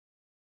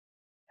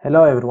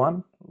Hello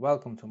everyone,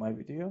 welcome to my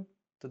video.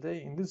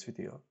 Today in this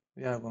video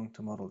we are going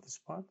to model this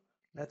part.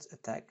 Let's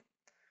attack.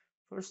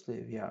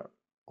 Firstly, we are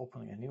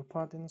opening a new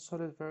part in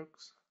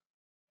SOLIDWORKS,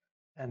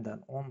 and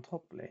then on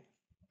top plane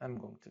I'm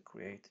going to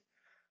create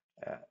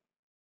a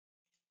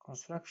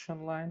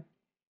construction line.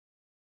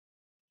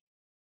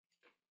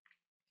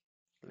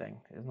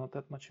 Length is not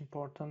that much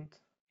important,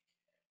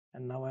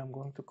 and now I'm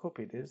going to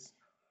copy this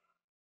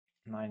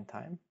 9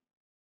 times.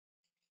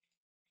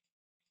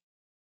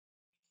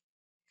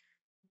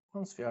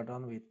 Once we are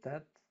done with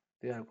that,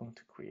 we are going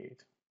to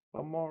create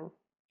one more,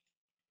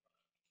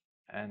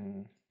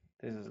 and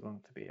this is going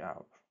to be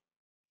our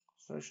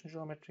construction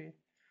geometry.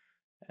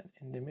 And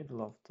in the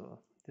middle of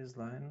this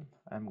line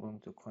I'm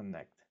going to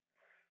connect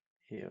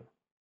here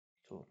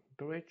to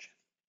bridge.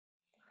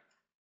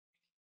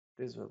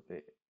 This will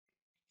be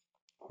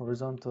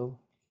horizontal,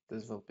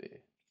 this will be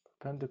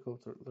perpendicular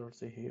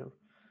to here,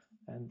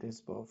 and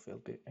this both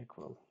will be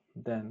equal.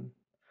 Then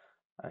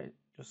I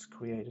just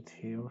created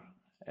here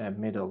a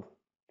middle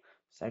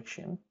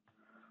section.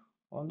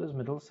 On this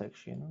middle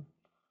section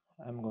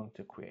I'm going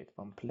to create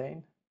one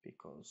plane,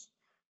 because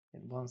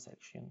in one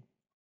section,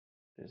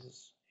 this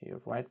is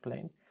here right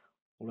plane,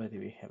 already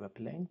we have a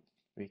plane,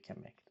 we can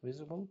make it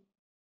visible.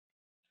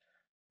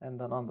 And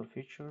then under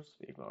features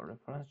we go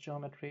reference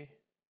geometry,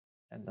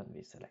 and then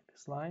we select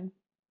this line,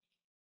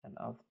 and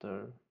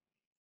after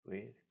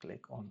we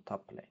click on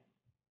top plane.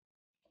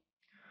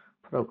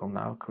 Program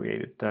now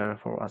created there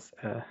for us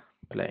a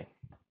plane.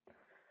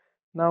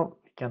 Now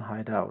we can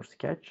hide our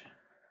sketch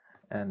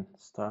and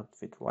start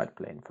with white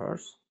plane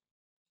first.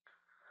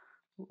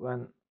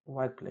 When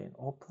white plane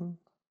open,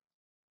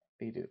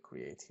 we do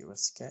create here a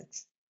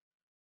sketch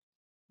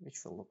which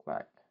will look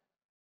like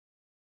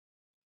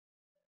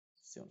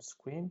see on the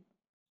screen,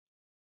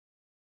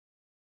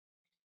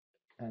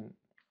 and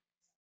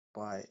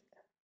by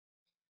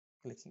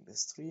clicking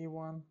this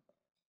 3-1, I'm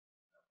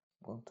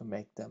going to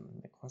make them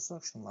the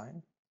construction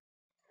line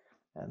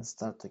and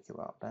start to give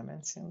out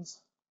dimensions.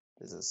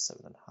 This is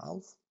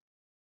 7.5.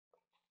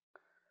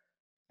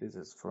 This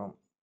is from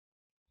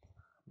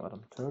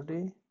bottom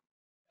 30,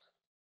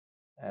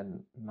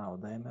 and now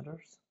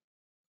diameters.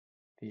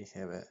 We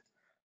have a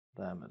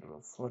diameter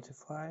of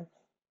 45.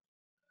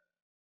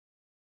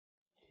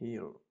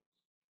 Here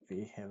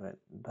we have a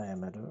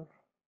diameter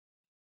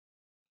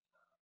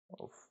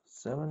of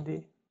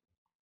 70,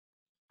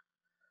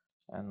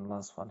 and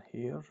last one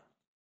here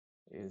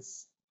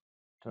is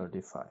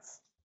 35.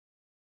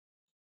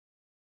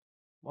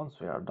 Once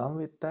we are done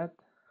with that,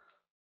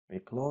 we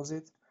close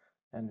it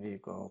and we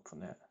go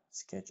open a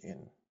sketch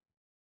in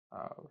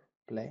our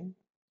plane,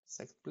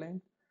 second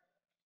plane,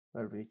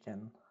 where we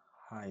can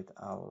hide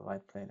our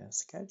right plane and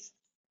sketch,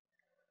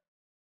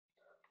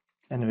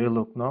 and we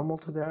look normal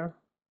to there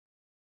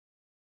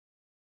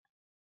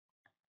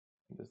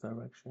in this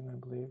direction,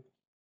 I believe.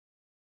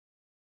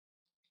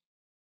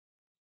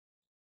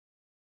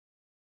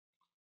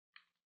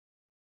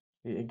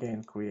 We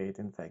again create,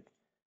 in fact,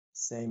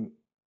 same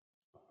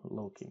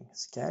looking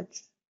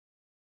sketch,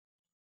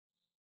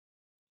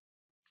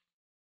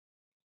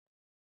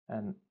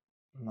 and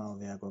now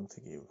we are going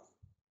to give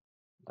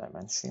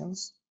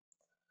dimensions.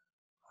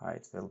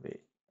 Height will be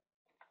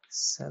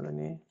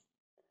 70,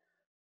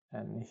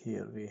 and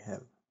here we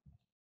have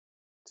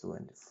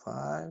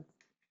 25,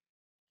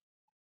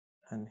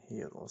 and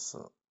here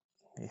also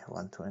we have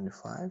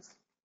 125,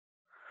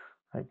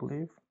 I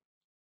believe.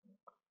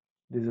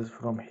 This is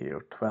from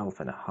here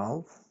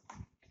 12.5,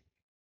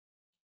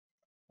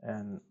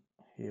 and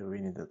here we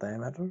need the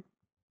diameter,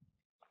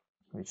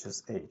 which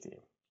is 80.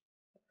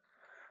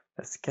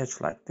 A sketch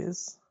like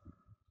this,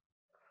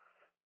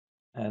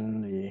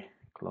 and we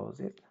close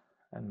it,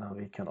 and now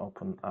we can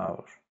open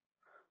our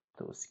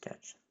two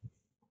sketch,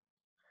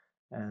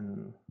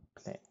 and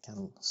plane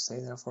can stay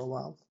there for a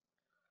while.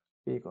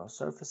 We go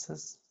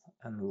surfaces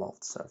and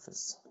Lofted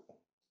Surface.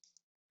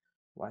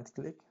 Right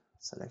click,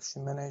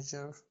 selection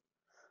manager,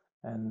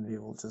 and we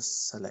will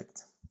just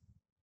select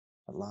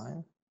a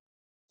line.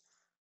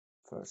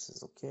 First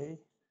is okay,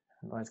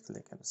 and right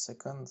click and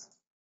second.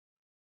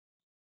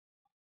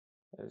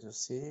 As you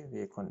see,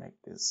 we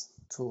connect these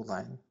two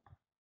lines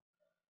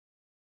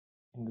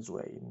in this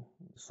way in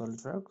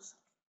SolidWorks.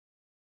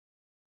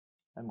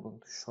 I'm going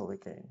to show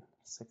again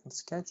second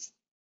sketch,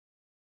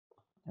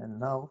 and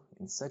now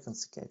in second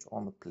sketch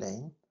on the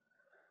plane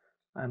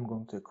I'm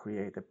going to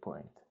create a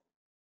point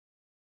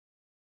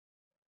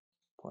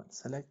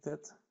selected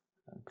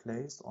and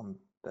placed on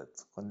that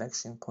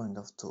connection point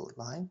of two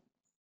line.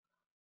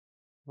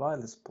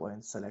 While this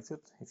point selected,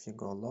 if you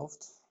go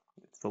left,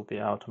 it will be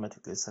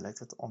automatically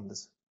selected on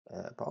this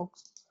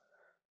box.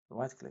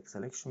 Right click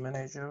selection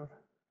manager,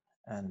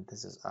 and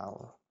this is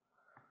our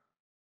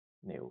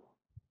new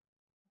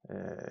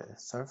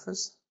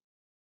surface.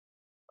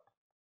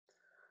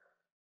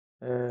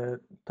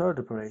 Third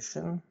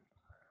operation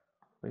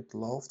with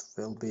loft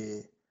will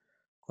be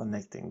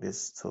connecting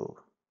these two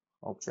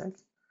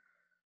objects.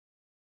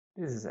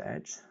 This is the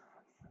edge,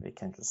 we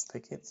can just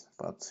pick it,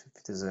 but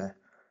if it is a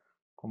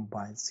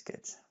combined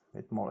sketch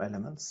with more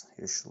elements,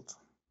 you should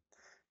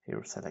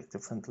here select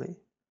differently,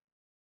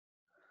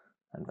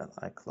 and then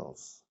I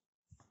close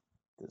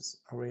this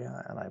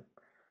area and I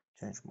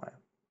change my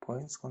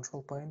points,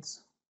 control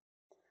points,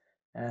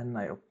 and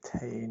I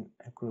obtain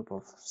a group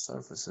of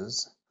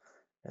surfaces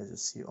as you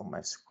see on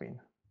my screen.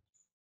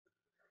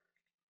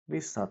 We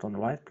start on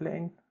right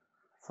plane.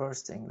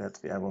 First thing that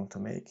we are going to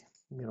make,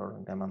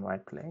 mirroring them on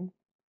right plane.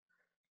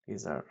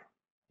 These are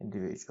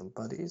individual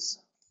bodies,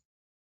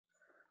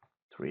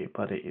 3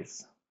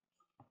 bodies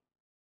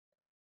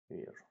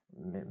here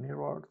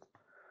mirrored.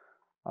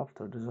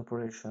 After this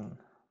operation,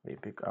 we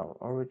pick our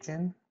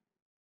origin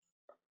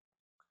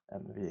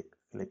and we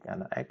click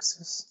an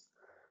axis,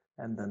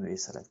 and then we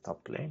select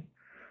top plane.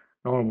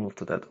 Normal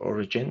to that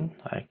origin,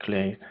 I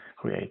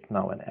create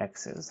now an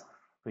axis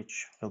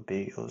which will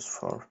be used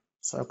for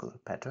circular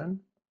pattern.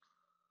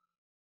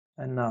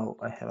 And now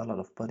I have a lot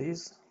of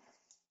bodies.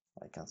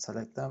 I can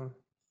select them,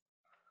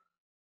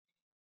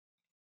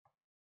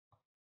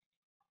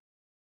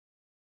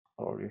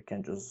 or you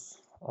can just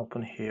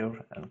open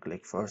here and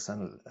click first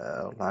and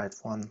light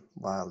one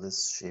while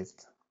this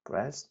shift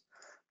pressed,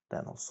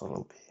 then also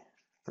will be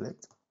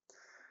clicked.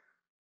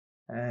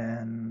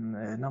 And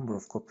a number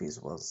of copies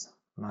was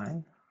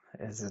 9.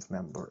 As you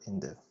remember, in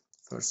the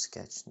first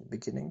sketch in the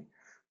beginning,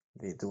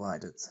 we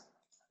divided,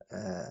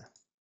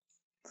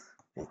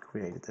 we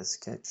created a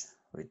sketch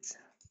which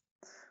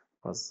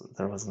was,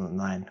 there was a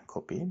 9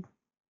 copy.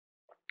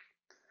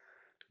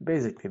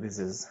 Basically, this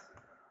is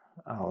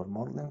our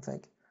modeling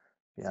thing.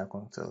 We are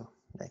going to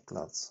make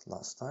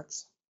last touch.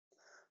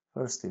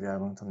 Firstly, we are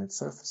going to need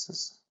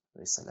surfaces.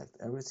 We select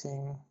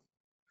everything,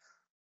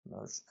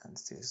 merge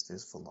entities.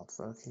 This will not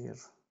work here.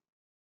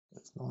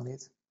 There's no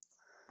need.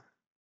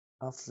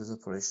 After this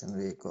operation,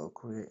 we go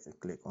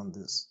click on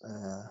this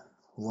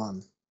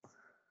one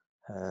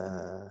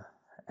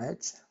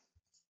edge,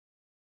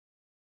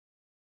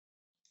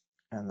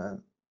 and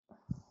then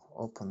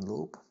open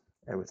loop,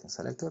 everything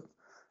selected,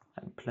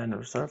 and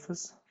planar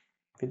surface.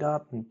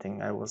 Without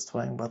anything I was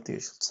trying, but you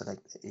should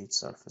select each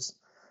surface.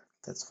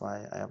 That's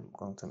why I am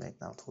going to make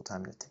now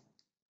 2-time knitting.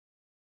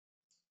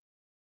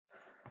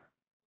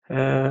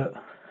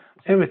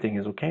 Everything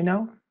is okay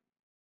now.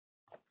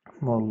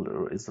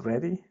 Model is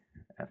ready,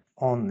 and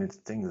only the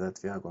thing that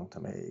we are going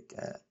to make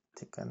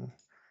thicken.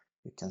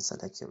 You can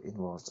select your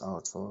inwards,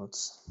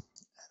 outwards,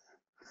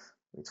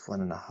 with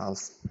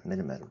 1.5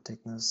 millimeter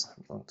thickness.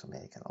 I'm going to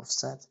make an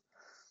offset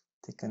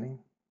thickening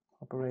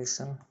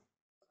operation.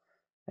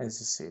 As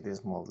you see,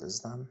 this model is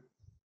done.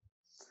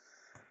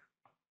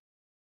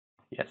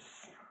 Yes,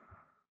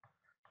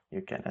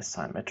 you can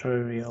assign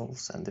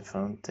materials and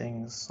different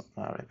things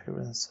on our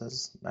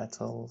appearances,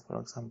 metal, for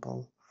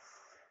example,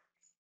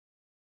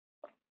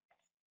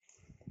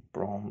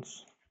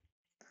 bronze.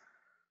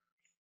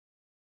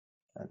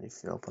 And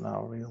if you open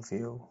our real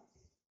view,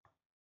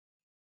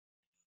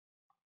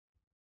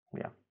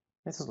 yeah,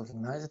 this is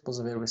looking nice. It was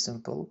a very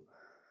simple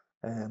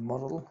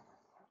model,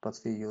 but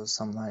we use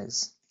some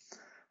nice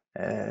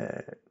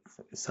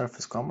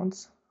surface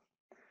commands.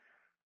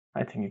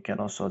 I think you can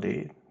also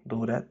do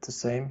that the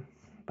same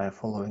by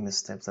following the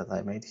steps that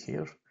I made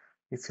here.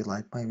 If you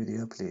like my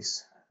video,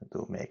 please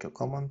do make a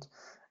comment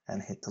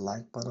and hit the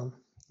like button.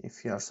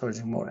 If you are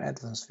searching more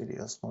advanced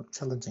videos, more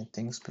challenging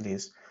things,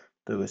 please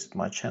do visit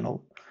my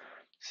channel.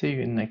 See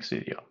you in the next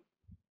video.